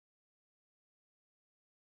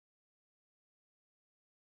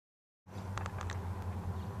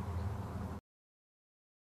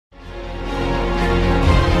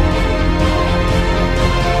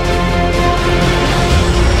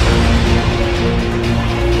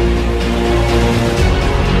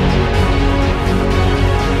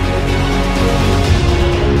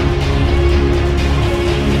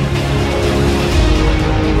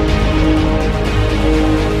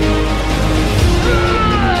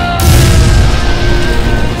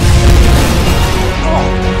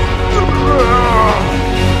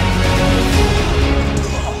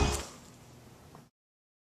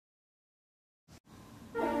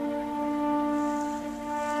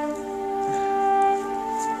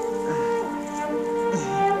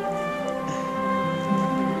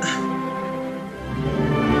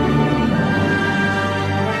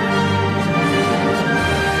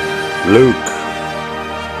Luke.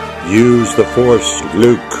 Use the Force,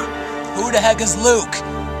 Luke. Who the heck is Luke?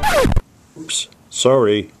 Oops.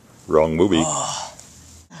 Sorry. Wrong movie.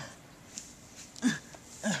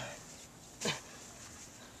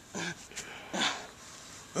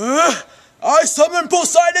 I summon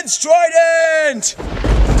Poseidon's Trident!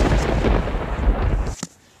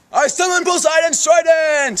 I summon Poseidon's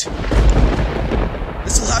Trident!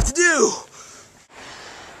 This will have to do!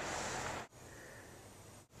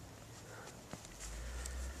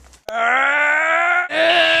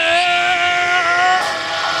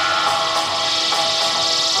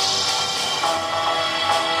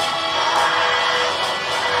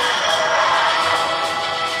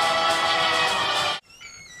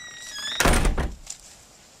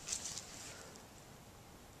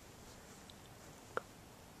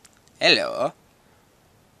 Hello.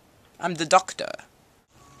 I'm the doctor.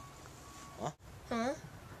 Huh?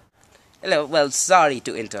 Hello, well, sorry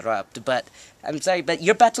to interrupt, but I'm sorry, but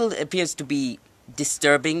your battle appears to be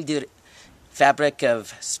disturbing the fabric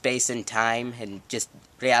of space and time and just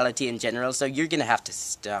reality in general, so you're gonna have to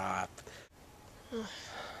stop.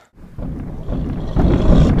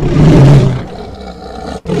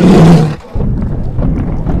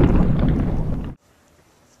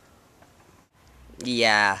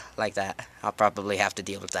 Yeah, like that. I'll probably have to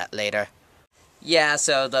deal with that later. Yeah,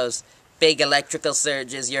 so those big electrical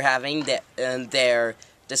surges you're having, they're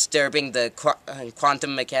disturbing the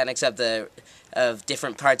quantum mechanics of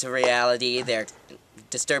different parts of reality. They're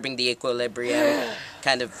disturbing the equilibrium,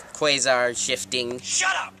 kind of quasar shifting.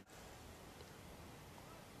 Shut up!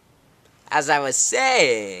 As I was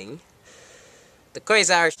saying, the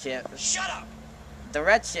quasar shift. Shut up! The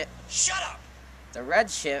red shift. Shut up! The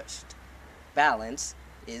redshift balance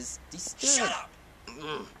is disturbed. Shut up!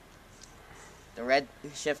 The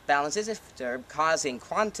redshift balance is disturbed, causing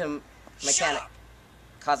quantum mechanics.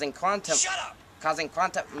 Causing quantum. Shut up! Causing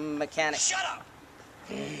quantum mechanics. Shut up!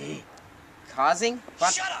 Causing.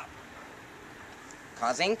 Shut up!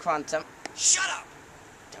 Causing quantum. Shut up!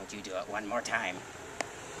 Don't you do it one more time.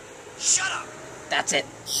 Shut up! That's it.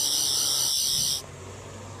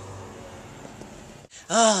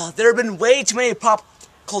 There have been way too many pop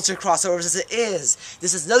culture crossovers as it is.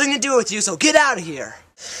 This has nothing to do with you, so get out of here.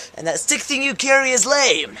 And that stick thing you carry is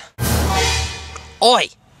lame. Oi!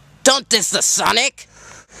 Don't diss the Sonic!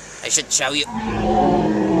 I should show you. I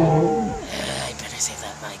better save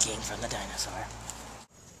that Viking from the dinosaur.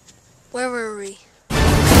 Where were we?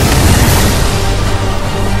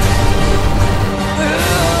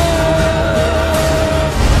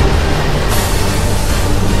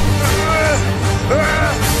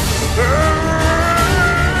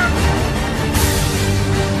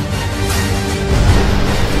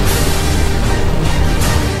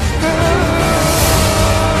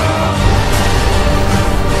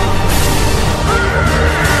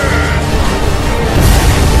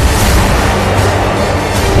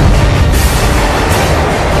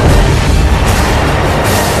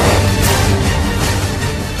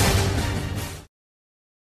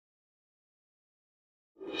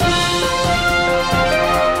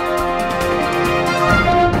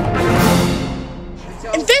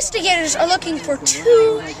 Investigators are looking for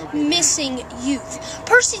two missing youth,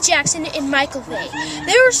 Percy Jackson and Michael Vey.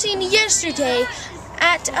 They were seen yesterday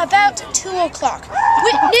at about 2 o'clock.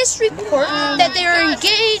 Witnesses report that they are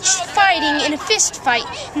engaged fighting in a fist fight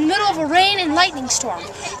in the middle of a rain and lightning storm.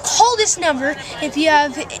 Call this number if you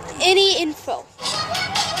have any info.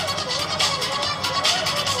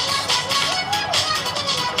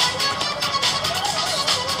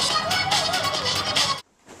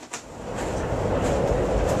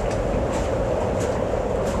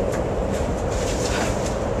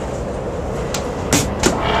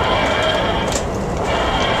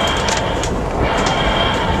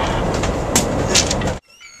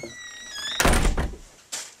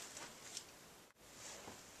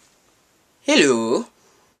 Hello?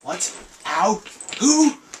 What? Ow?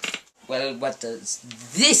 Who? Well, what does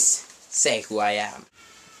this say who I am?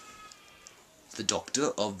 The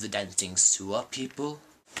doctor of the dancing sewer people?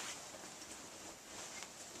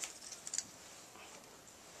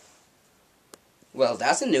 Well,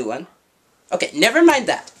 that's a new one. Okay, never mind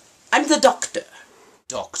that. I'm the doctor.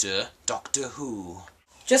 Doctor? Doctor who?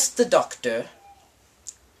 Just the doctor.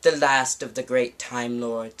 The last of the great Time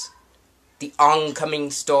Lords. The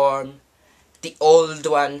oncoming storm. The old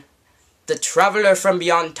one, the traveler from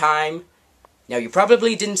beyond time. Now, you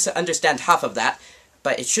probably didn't understand half of that,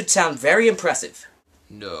 but it should sound very impressive.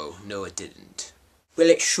 No, it didn't.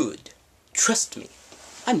 Well, it should. Trust me,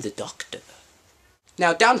 I'm the doctor.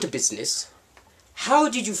 Now, down to business. How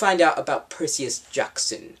did you find out about Percy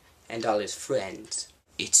Jackson and all his friends?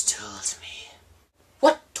 It told me.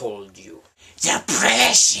 What told you? The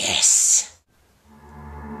precious!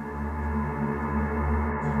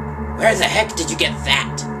 Where the heck did you get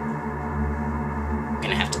that? I'm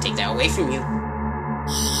gonna have to take that away from you.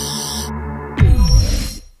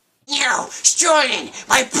 No! Stolen!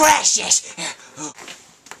 My precious!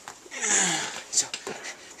 So,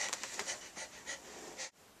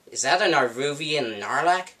 Is that an Arvuvian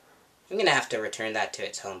Narlac? I'm gonna have to return that to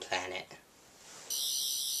its home planet.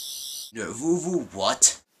 Nervuvu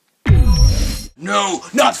what? No,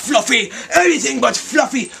 not Fluffy! Anything but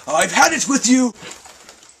Fluffy! I've had it with you!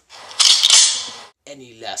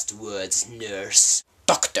 Any last words, nurse?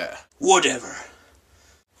 Doctor! Whatever.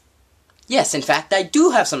 Yes, in fact, I do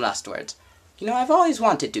have some last words. You know, I've always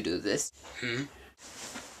wanted to do this.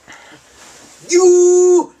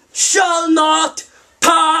 You shall not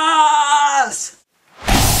pass!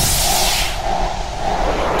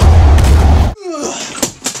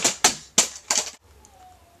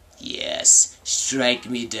 Yes, strike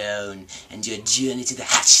me down, and your journey to the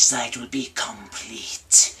hatch site will be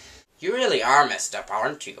complete. You really are messed up,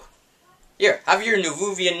 aren't you? Here, have your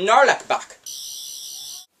Nervuvian Narlac back.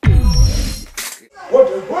 What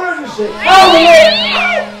did you say?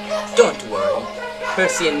 Don't worry.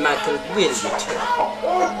 Percy and Michael will return.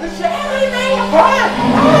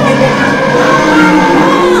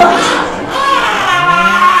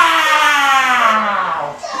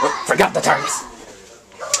 Forgot the TARDIS.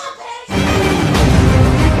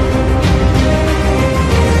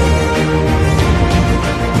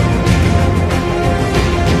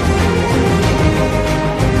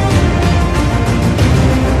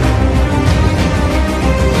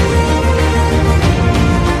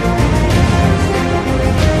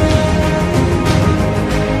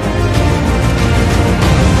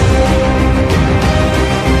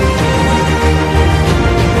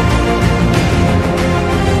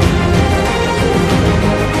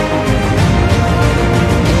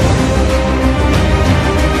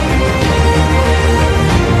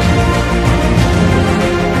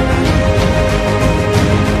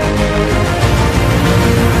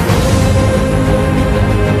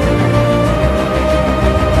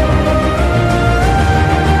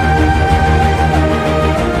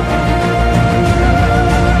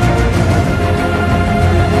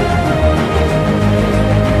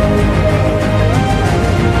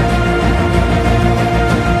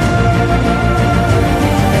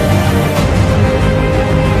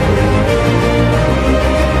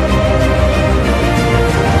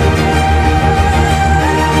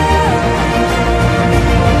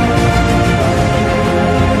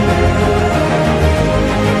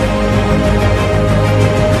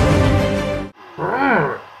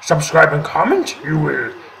 Subscribe and comment, you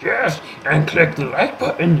will. Yes, and click the like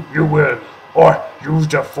button, you will. Or use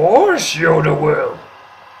the Force, Yoda will.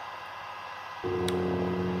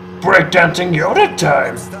 Breakdancing Yoda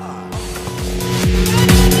time.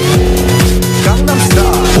 Gangnam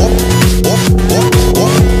Style.